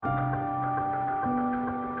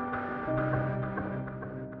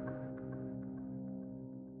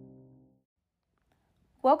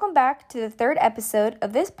Welcome back to the third episode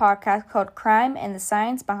of this podcast called Crime and the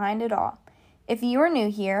Science Behind It All. If you are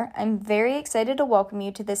new here, I'm very excited to welcome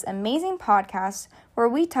you to this amazing podcast where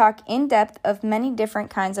we talk in depth of many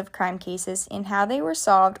different kinds of crime cases and how they were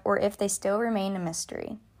solved or if they still remain a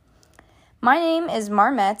mystery. My name is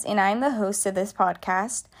Mar Metz and I'm the host of this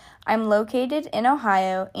podcast. I'm located in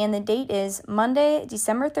Ohio and the date is Monday,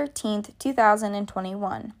 December 13th,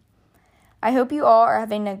 2021. I hope you all are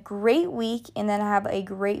having a great week and then have a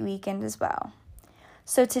great weekend as well.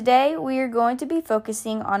 So today we are going to be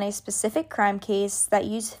focusing on a specific crime case that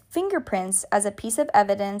used fingerprints as a piece of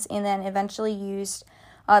evidence and then eventually used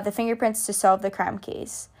the fingerprints to solve the crime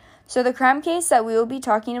case. So the crime case that we will be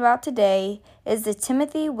talking about today is the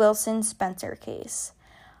Timothy Wilson Spencer case.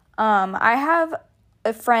 I have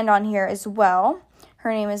a friend on here as well.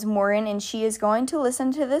 Her name is Morgan, and she is going to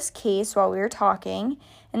listen to this case while we are talking.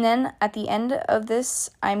 And then at the end of this,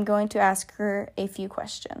 I'm going to ask her a few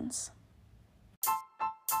questions.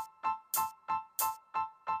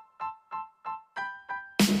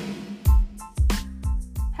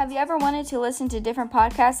 Have you ever wanted to listen to different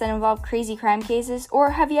podcasts that involve crazy crime cases? Or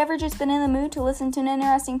have you ever just been in the mood to listen to an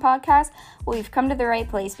interesting podcast? Well, you've come to the right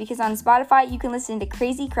place because on Spotify, you can listen to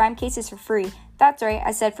crazy crime cases for free. That's right,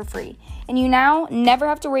 I said for free. And you now never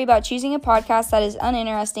have to worry about choosing a podcast that is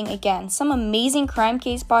uninteresting again. Some amazing crime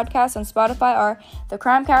case podcasts on Spotify are The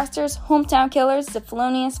Crimecasters, Hometown Killers, The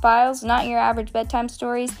Felonious Files, Not Your Average Bedtime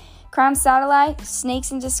Stories, Crime Satellite, Snakes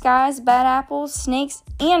in Disguise, Bad Apples, Snakes,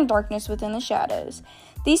 and Darkness Within the Shadows.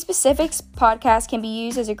 These specific podcasts can be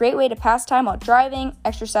used as a great way to pass time while driving,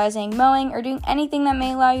 exercising, mowing, or doing anything that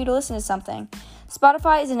may allow you to listen to something.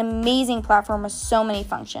 Spotify is an amazing platform with so many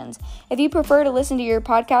functions. If you prefer to listen to your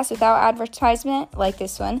podcast without advertisement, like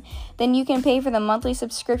this one, then you can pay for the monthly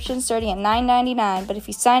subscription starting at $9.99. But if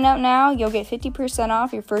you sign up now, you'll get 50%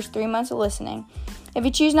 off your first 3 months of listening. If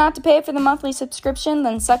you choose not to pay for the monthly subscription,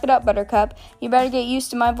 then suck it up, Buttercup. You better get used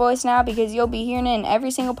to my voice now because you'll be hearing it in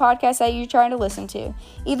every single podcast that you try to listen to.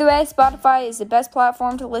 Either way, Spotify is the best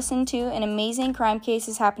platform to listen to and amazing crime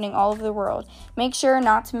cases happening all over the world. Make sure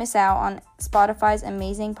not to miss out on Spotify's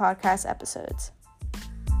amazing podcast episodes.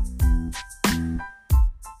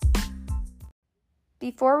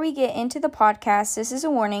 Before we get into the podcast, this is a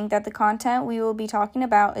warning that the content we will be talking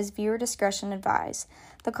about is viewer discretion advised.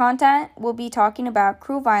 The content will be talking about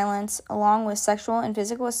cruel violence along with sexual and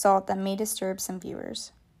physical assault that may disturb some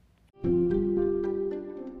viewers.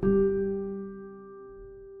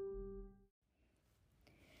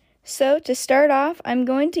 So to start off, I'm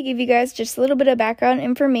going to give you guys just a little bit of background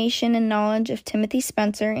information and knowledge of Timothy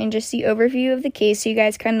Spencer and just the overview of the case so you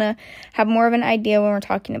guys kind of have more of an idea when we're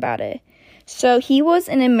talking about it. So he was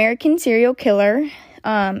an American serial killer,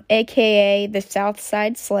 aka the South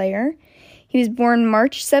Side Slayer. He was born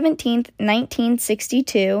March 17th,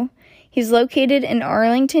 1962. He was located in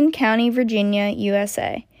Arlington County, Virginia,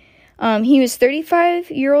 USA. He was a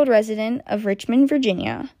 35-year-old resident of Richmond,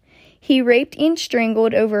 Virginia. He raped and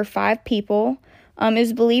strangled over 5 people. It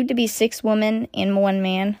was believed to be 6 women and 1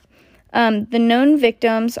 man. The known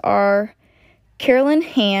victims are Carolyn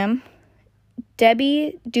Hamm,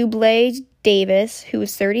 Debbie Dublé Davis, who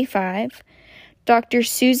was 35, Dr.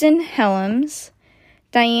 Susan Helms,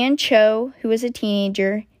 Diane Cho, who was a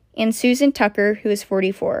teenager, and Susan Tucker, who was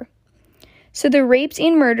 44. So the rapes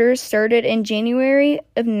and murders started in January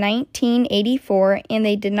of 1984, and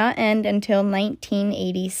they did not end until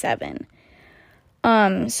 1987.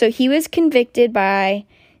 So he was convicted by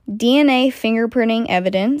DNA fingerprinting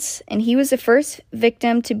evidence, and he was the first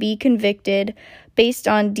victim to be convicted based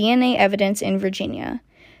on DNA evidence in Virginia.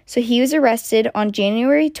 So he was arrested on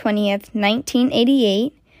January 20th,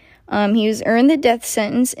 1988. He was earned the death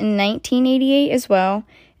sentence in 1988 as well,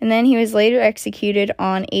 and then he was later executed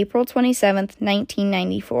on April 27th,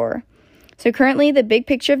 1994. So currently, the big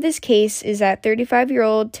picture of this case is that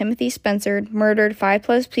 35-year-old Timothy Spencer murdered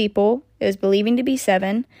 5+ people. It was believed to be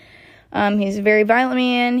 7. He was a very violent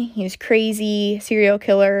man. He was crazy, serial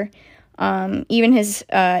killer. Even his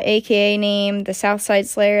AKA name, the Southside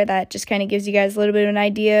Slayer, that just kind of gives you guys a little bit of an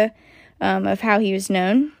idea of how he was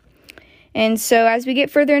known. And so as we get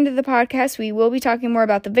further into the podcast, we will be talking more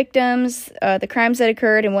about the victims, the crimes that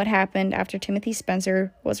occurred, and what happened after Timothy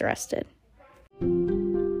Spencer was arrested.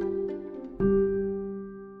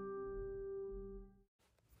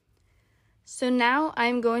 So now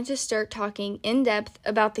I'm going to start talking in depth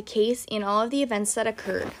about the case and all of the events that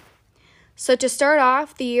occurred. So to start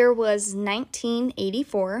off, the year was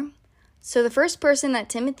 1984. So the first person that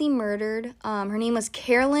Timothy murdered, her name was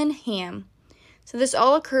Carolyn Hamm. So this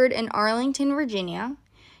all occurred in Arlington, Virginia.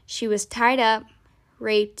 She was tied up,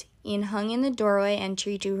 raped, and hung in the doorway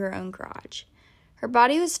entry to her own garage. Her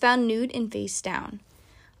body was found nude and face down.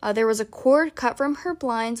 There was a cord cut from her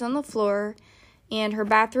blinds on the floor, and her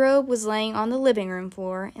bathrobe was laying on the living room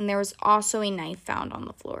floor, and there was also a knife found on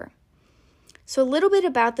the floor. So a little bit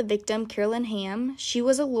about the victim, Carolyn Hamm. She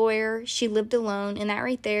was a lawyer. She lived alone, and that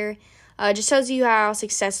right there just tells you how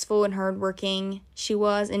successful and hardworking she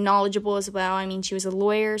was, and knowledgeable as well. I mean, she was a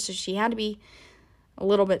lawyer, so she had to be a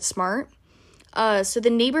little bit smart. So the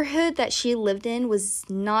neighborhood that she lived in was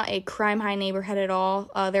not a crime-high neighborhood at all.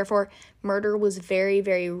 Therefore, murder was very,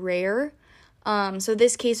 very rare. So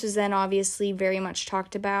this case was then obviously very much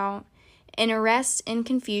talked about. An arrest in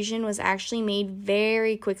confusion was actually made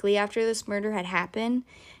very quickly after this murder had happened.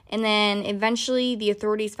 And then eventually the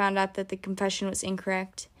authorities found out that the confession was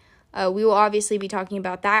incorrect. We will obviously be talking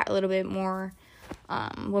about that a little bit more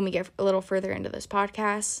when we get a little further into this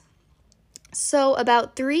podcast. So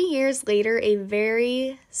about 3 years later, a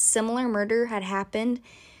very similar murder had happened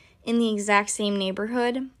in the exact same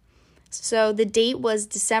neighborhood. So the date was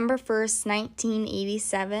December 1st,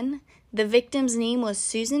 1987. The victim's name was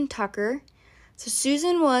Susan Tucker. So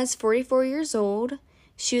Susan was 44 years old.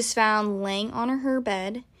 She was found laying on her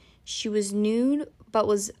bed. She was nude but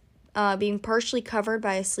was being partially covered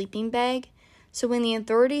by a sleeping bag. So when the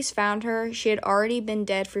authorities found her, she had already been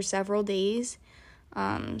dead for several days.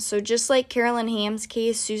 So just like Carolyn Hamm's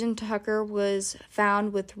case, Susan Tucker was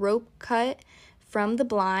found with rope cut from the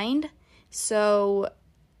blind. So,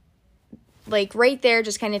 like, right there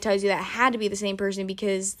just kind of tells you that it had to be the same person,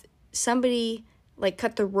 because somebody, like,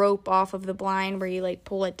 cut the rope off of the blind where you, like,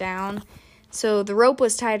 pull it down. So the rope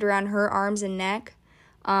was tied around her arms and neck.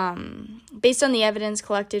 Based on the evidence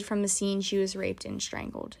collected from the scene, she was raped and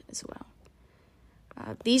strangled as well.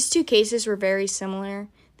 These two cases were very similar.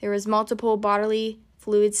 There was multiple bodily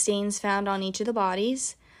fluid stains found on each of the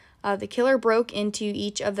bodies. The killer broke into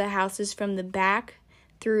each of the houses from the back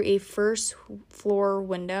through a first floor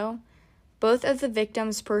window. Both of the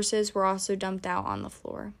victims' purses were also dumped out on the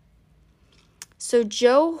floor. So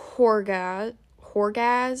Joe Horgaz,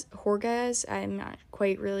 I'm not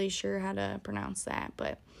quite really sure how to pronounce that,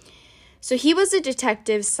 but so he was a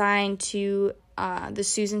detective assigned to the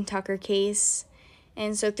Susan Tucker case.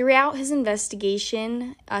 And so throughout his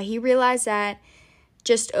investigation, he realized that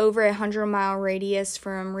just over a 100-mile radius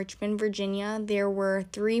from Richmond, Virginia, there were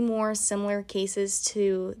 3 more similar cases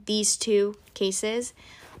to these 2 cases.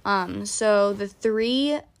 So the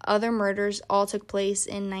 3 other murders all took place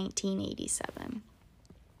in 1987.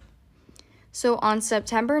 So on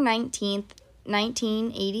September 19th,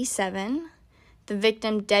 1987, the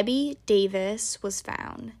victim, Debbie Davis, was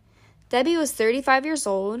found. Debbie was 35 years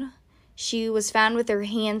old. She was found with her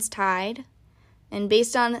hands tied, and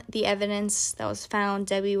based on the evidence that was found,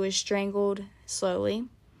 Debbie was strangled slowly.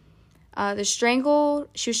 She was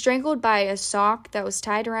strangled by a sock that was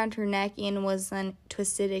tied around her neck and was then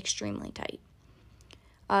twisted extremely tight.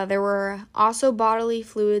 There were also bodily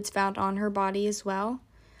fluids found on her body as well.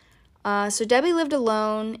 So Debbie lived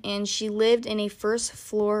alone, and she lived in a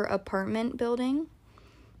first-floor apartment building.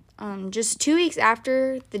 Just 2 weeks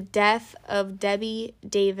after the death of Debbie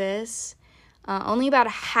Davis, only about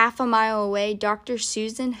a half a mile away, Dr.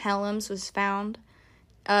 Susan Helms was found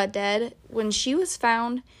dead. When she was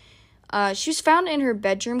found in her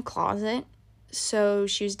bedroom closet. So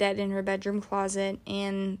she was dead in her bedroom closet,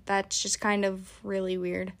 and that's just kind of really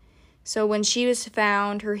weird. So when she was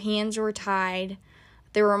found, her hands were tied.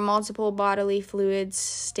 There were multiple bodily fluids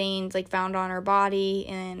stains found on her body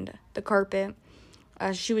and the carpet.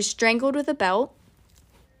 She was strangled with a belt.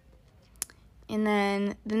 And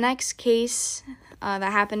then the next case that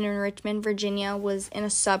happened in Richmond, Virginia, was in a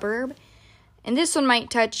suburb. And this one might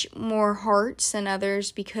touch more hearts than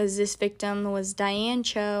others because this victim was Diane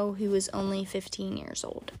Cho, who was only 15 years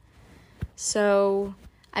old. So,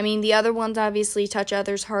 I mean, the other ones obviously touch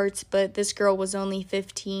others' hearts, but this girl was only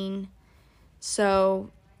 15. So,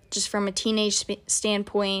 just from a teenage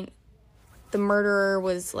standpoint, the murderer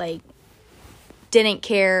was didn't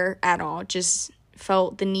care at all, just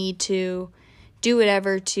felt the need to do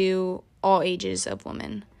whatever to all ages of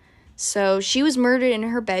women. So she was murdered in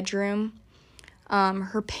her bedroom.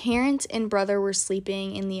 Her parents and brother were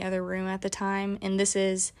sleeping in the other room at the time, and this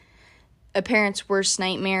is a parent's worst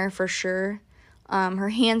nightmare for sure. Her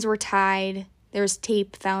hands were tied. There was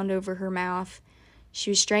tape found over her mouth. She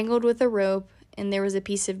was strangled with a rope, and there was a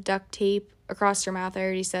piece of duct tape across her mouth. I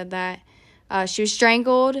already said that. She was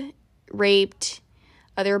strangled, raped.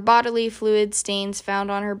 There were bodily fluid stains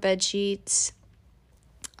found on her bed sheets,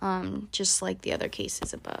 just like the other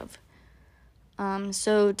cases above.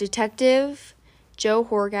 So Detective Joe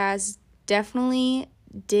Horgaz definitely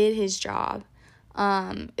did his job.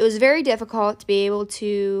 It was very difficult to be able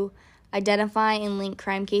to identify and link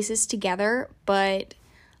crime cases together, but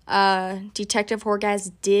Detective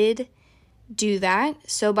Horgaz did do that.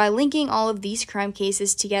 So by linking all of these crime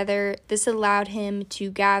cases together, this allowed him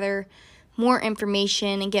to gather more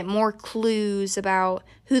information and get more clues about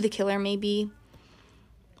who the killer may be.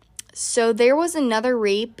 So there was another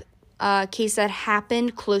rape case that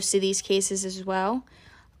happened close to these cases as well.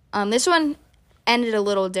 This one ended a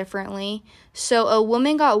little differently. So a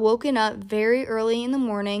woman got woken up very early in the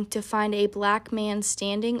morning to find a black man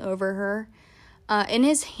standing over her. In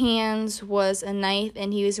his hands was a knife,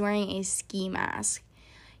 and he was wearing a ski mask.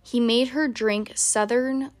 He made her drink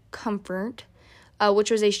Southern Comfort,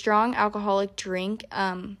 which was a strong alcoholic drink.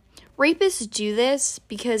 Rapists do this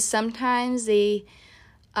because sometimes it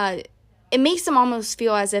makes them almost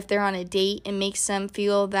feel as if they're on a date. It makes them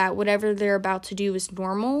feel that whatever they're about to do is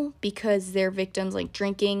normal because their victims like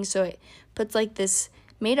drinking. So it puts like this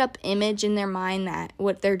made up image in their mind that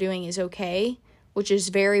what they're doing is okay, which is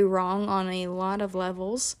very wrong on a lot of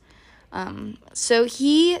levels. So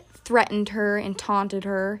he threatened her and taunted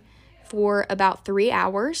her for about 3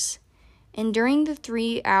 hours. And during the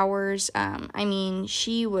 3 hours,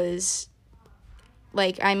 she was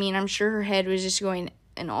I'm sure her head was just going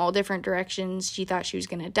in all different directions. She thought she was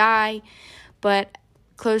going to die. But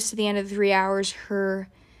close to the end of the 3 hours, her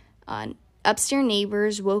upstairs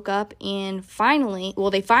neighbors woke up and finally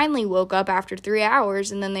woke up after 3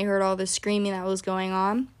 hours, and then they heard all the screaming that was going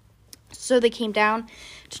on. So they came down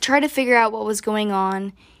to try to figure out what was going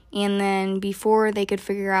on, and then before they could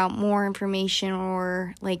figure out more information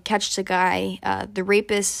or catch the guy, the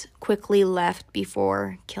rapist quickly left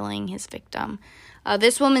before killing his victim.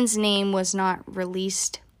 This woman's name was not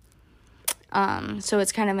released, so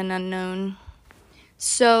it's kind of an unknown.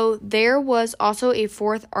 So there was also a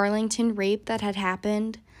fourth Arlington rape that had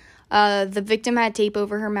happened. The victim had tape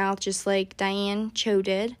over her mouth just like Diane Cho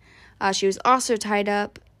did. She was also tied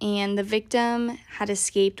up, and the victim had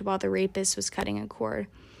escaped while the rapist was cutting a cord.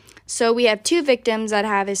 So we have 2 victims that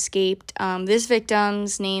have escaped. This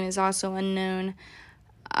victim's name is also unknown.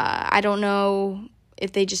 I don't know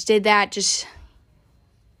if they just did that,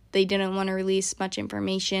 they didn't want to release much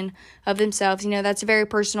information of themselves. That's a very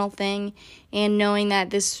personal thing, and knowing that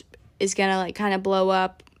this is going to kind of blow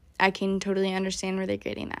up, I can totally understand where they're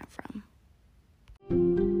getting that from.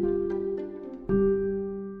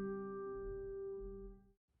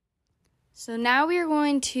 So now we are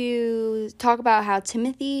going to talk about how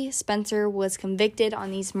Timothy Spencer was convicted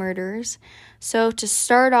on these murders. So to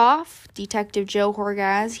start off, Detective Joe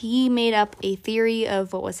Horgaz, he made up a theory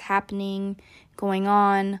of what was going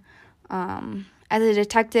on. As a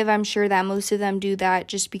detective, I'm sure that most of them do that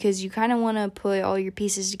just because you kind of want to put all your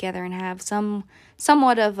pieces together and have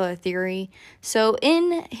somewhat of a theory. So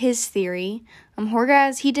in his theory,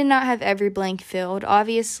 Horgaz, he did not have every blank filled,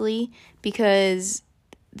 obviously, because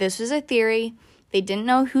this was a theory. They didn't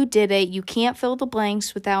know who did it. You can't fill the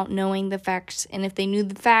blanks without knowing the facts, and if they knew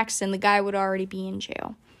the facts, then the guy would already be in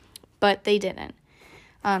jail. But they didn't.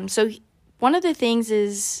 So one of the things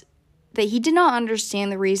is that he did not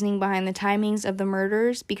understand the reasoning behind the timings of the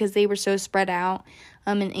murders because they were so spread out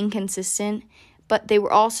and inconsistent, but they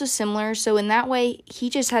were also similar. So in that way, he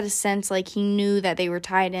just had a sense he knew that they were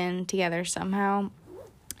tied in together somehow.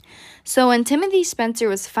 So when Timothy Spencer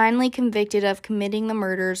was finally convicted of committing the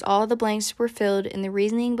murders, all the blanks were filled, and the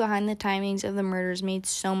reasoning behind the timings of the murders made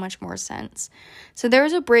so much more sense. So there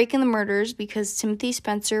was a break in the murders because Timothy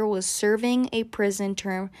Spencer was serving a prison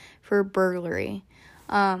term for burglary.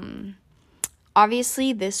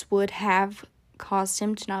 Obviously, this would have caused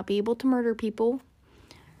him to not be able to murder people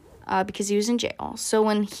because he was in jail. So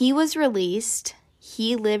when he was released,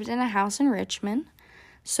 he lived in a house in Richmond.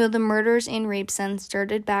 So the murders and rapes then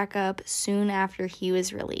started back up soon after he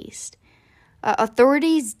was released.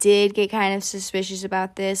 Authorities did get kind of suspicious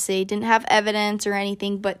about this. They didn't have evidence or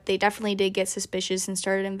anything, but they definitely did get suspicious and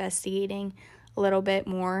started investigating a little bit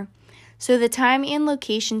more. So the time and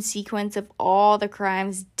location sequence of all the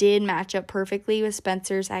crimes did match up perfectly with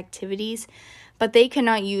Spencer's activities, but they could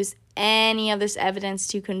not use any of this evidence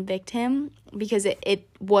to convict him because it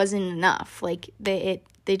wasn't enough. They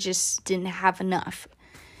just didn't have enough.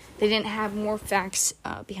 They didn't have more facts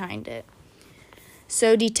behind it.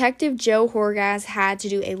 So Detective Joe Horgaz had to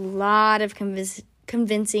do a lot of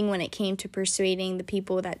convincing when it came to persuading the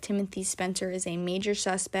people that Timothy Spencer is a major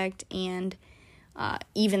suspect and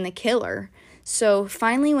even the killer. So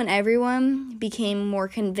finally, when everyone became more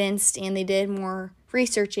convinced and they did more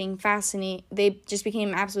researching, they just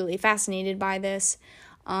became absolutely fascinated by this.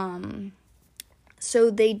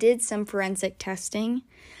 So they did some forensic testing.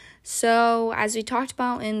 So as we talked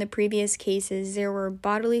about in the previous cases, there were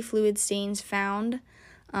bodily fluid stains found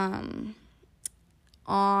at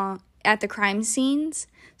the crime scenes.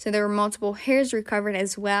 So there were multiple hairs recovered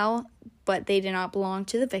as well, but they did not belong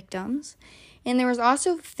to the victims. And there was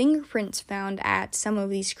also fingerprints found at some of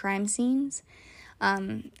these crime scenes.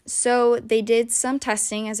 So they did some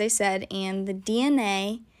testing, as I said, and the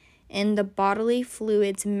DNA in the bodily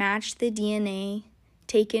fluids matched the DNA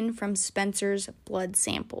taken from Spencer's blood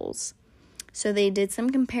samples. So they did some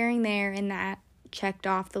comparing there, and that checked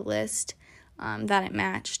off the list that it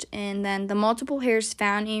matched. And then the multiple hairs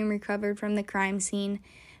found and recovered from the crime scene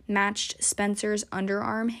matched Spencer's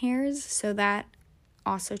underarm hairs, so that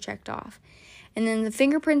also checked off. And then the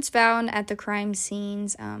fingerprints found at the crime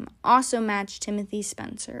scenes also matched Timothy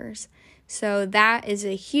Spencer's. So that is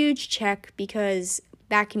a huge check because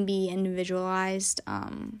that can be individualized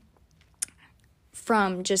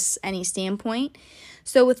from just any standpoint.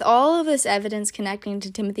 So with all of this evidence connecting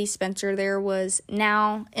to Timothy Spencer, there was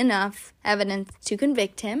now enough evidence to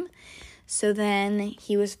convict him. So then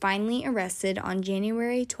he was finally arrested on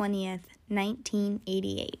January 20th,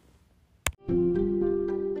 1988.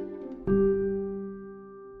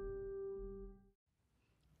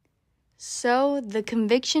 So the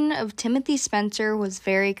conviction of Timothy Spencer was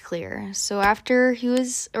very clear. So after he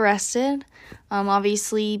was arrested,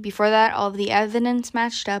 obviously before that, all of the evidence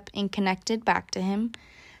matched up and connected back to him.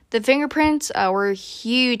 The fingerprints were a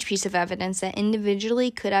huge piece of evidence that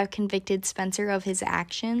individually could have convicted Spencer of his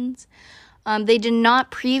actions. They did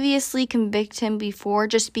not previously convict him before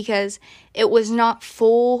just because it was not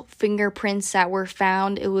full fingerprints that were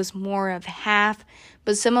found. It was more of half,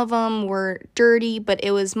 but some of them were dirty, but it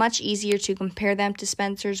was much easier to compare them to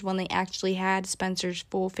Spencer's when they actually had Spencer's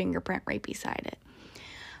full fingerprint right beside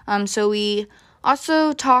it. So we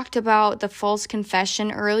also talked about the false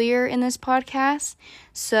confession earlier in this podcast.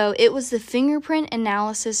 So it was the fingerprint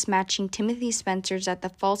analysis matching Timothy Spencer's that the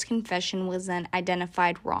false confession was then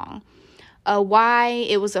identified wrong. Why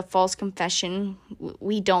it was a false confession,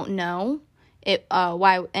 we don't know.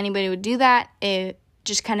 Why anybody would do that, it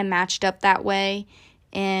just kind of matched up that way,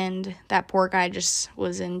 and that poor guy just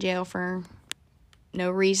was in jail for no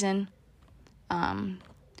reason.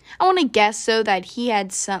 I want to guess, though, that he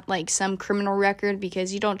had some criminal record,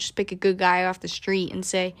 because you don't just pick a good guy off the street and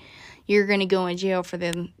say, you're going to go in jail for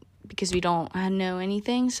them because we don't know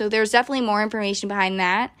anything. So there's definitely more information behind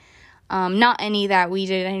that. Not any that we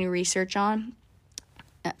did any research on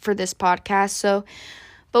for this podcast.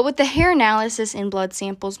 But with the hair analysis and blood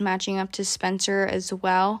samples matching up to Spencer as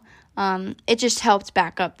well, it just helped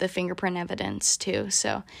back up the fingerprint evidence too.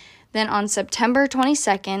 So then on September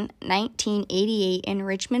 22nd, 1988 in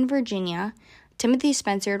Richmond, Virginia, Timothy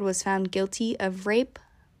Spencer was found guilty of rape,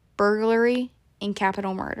 burglary, and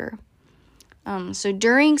capital murder. So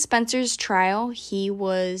during Spencer's trial, he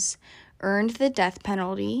was earned the death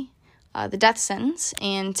penalty, the death sentence,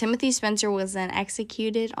 and Timothy Spencer was then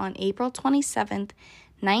executed on April 27th,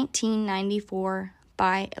 1994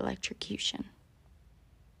 by electrocution.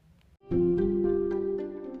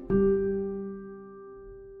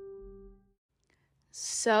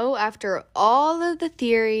 So after all of the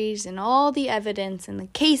theories and all the evidence and the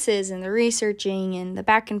cases and the researching and the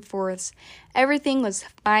back and forths, everything was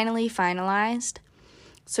finally finalized.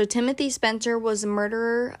 So Timothy Spencer was the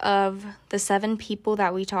murderer of the 7 people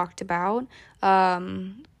that we talked about,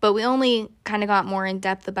 but we only kind of got more in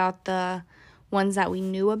depth about the ones that we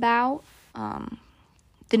knew about,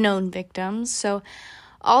 the known victims. So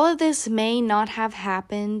all of this may not have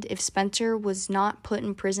happened if Spencer was not put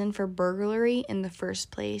in prison for burglary in the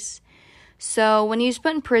first place. So when he was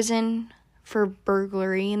put in prison for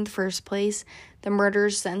burglary in the first place, the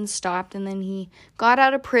murders then stopped, and then he got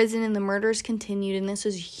out of prison and the murders continued, and this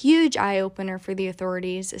was a huge eye-opener for the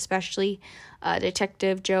authorities, especially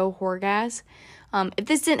Detective Joe Horgaz. If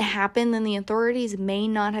this didn't happen, then the authorities may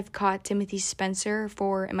not have caught Timothy Spencer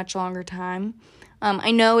for a much longer time.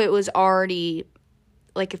 I know it was already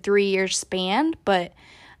like a 3-year span, but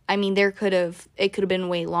I mean, it could have been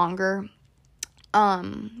way longer,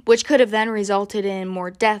 which could have then resulted in more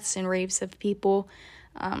deaths and rapes of people,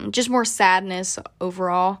 just more sadness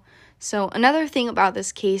overall. So another thing about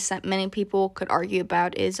this case that many people could argue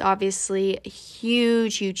about is obviously a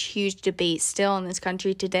huge debate still in this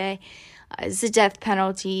country today. Is the death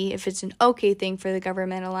penalty, if it's an okay thing for the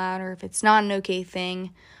government allowed, or if it's not an okay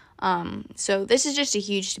thing. So this is just a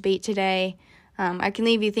huge debate today. I can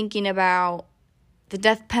leave you thinking about the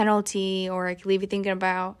death penalty, or I can leave you thinking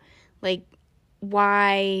about, like,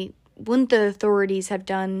 why wouldn't the authorities have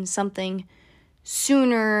done something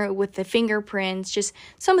sooner with the fingerprints, just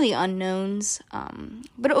some of the unknowns.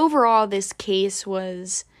 But overall, this case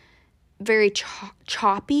was very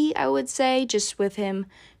choppy, I would say, just with him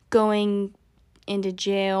going into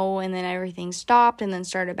jail, and then everything stopped and then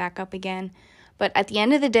started back up again. But at the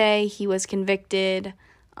end of the day, he was convicted.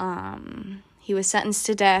 He was sentenced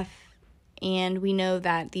to death. And we know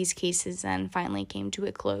that these cases then finally came to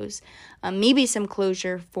a close. Maybe some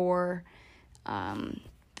closure for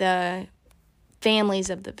the families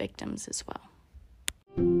of the victims as well.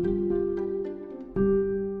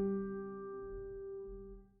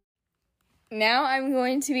 Now I'm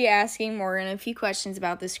going to be asking Morgan a few questions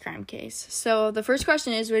about this crime case. So the first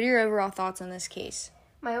question is, what are your overall thoughts on this case?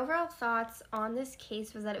 My overall thoughts on this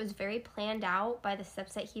case was that it was very planned out by the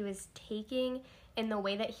steps that he was taking and the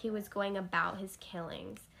way that he was going about his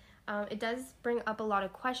killings. It does bring up a lot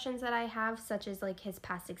of questions that I have, such as like his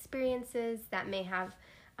past experiences that may have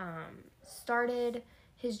started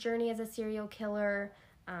his journey as a serial killer,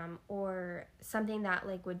 or something that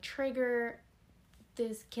like would trigger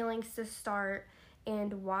these killings to start,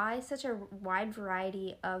 and why such a wide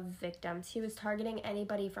variety of victims. He was targeting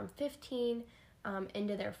anybody from 15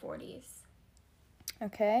 into their 40s.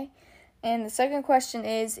 Okay. And the second question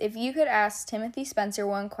is, if you could ask Timothy Spencer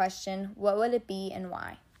one question, what would it be and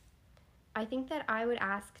why? I think that I would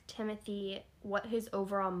ask Timothy what his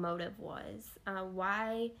overall motive was,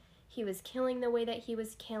 why he was killing the way that he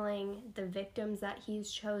was killing, the victims that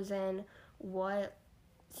he's chosen, what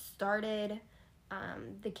started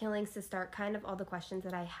the killings to start, kind of all the questions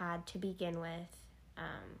that I had to begin with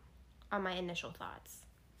on my initial thoughts.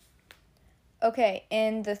 Okay,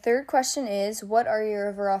 and the third question is, what are your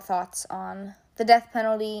overall thoughts on the death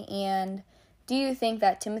penalty, and do you think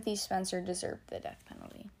that Timothy Spencer deserved the death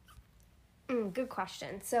penalty? Good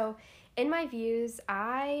question. So, in my views,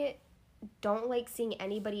 I don't like seeing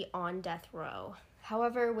anybody on death row.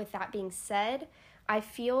 However, with that being said, I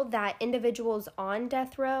feel that individuals on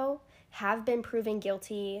death row have been proven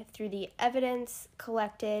guilty through the evidence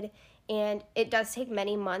collected, and it does take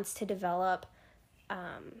many months to develop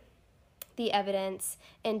the evidence,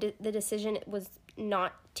 and the decision was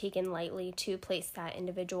not taken lightly to place that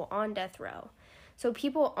individual on death row. So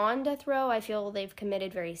people on death row, I feel they've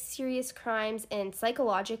committed very serious crimes and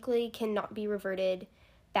psychologically cannot be reverted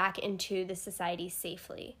back into the society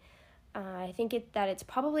safely. I think that it's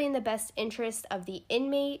probably in the best interest of the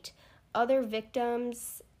inmate, other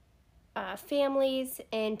victims, families,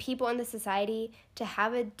 and people in the society to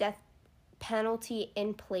have a death penalty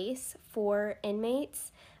in place for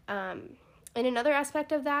inmates. And another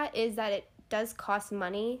aspect of that is that it does cost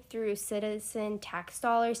money through citizen tax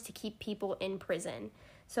dollars to keep people in prison.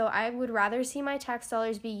 So I would rather see my tax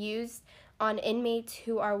dollars be used on inmates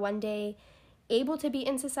who are one day able to be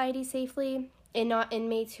in society safely, and not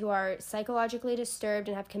inmates who are psychologically disturbed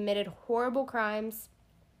and have committed horrible crimes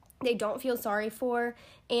they don't feel sorry for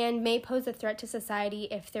and may pose a threat to society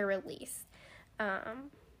if they're released.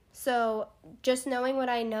 So just knowing what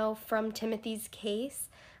I know from Timothy's case,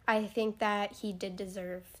 I think that he did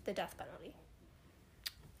deserve the death penalty.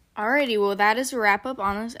 Alrighty, well, that is a wrap up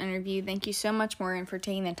on this interview. Thank you so much, Morgan, for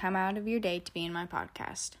taking the time out of your day to be in my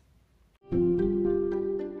podcast.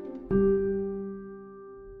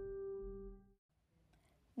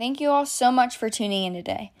 Thank you all so much for tuning in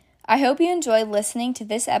today. I hope you enjoyed listening to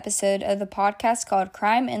this episode of the podcast called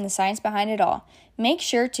Crime and the Science Behind It All. Make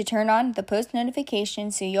sure to turn on the post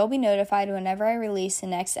notifications so you'll be notified whenever I release the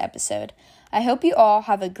next episode. I hope you all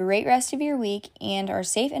have a great rest of your week and are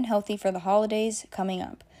safe and healthy for the holidays coming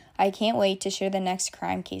up. I can't wait to share the next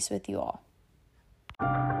crime case with you all.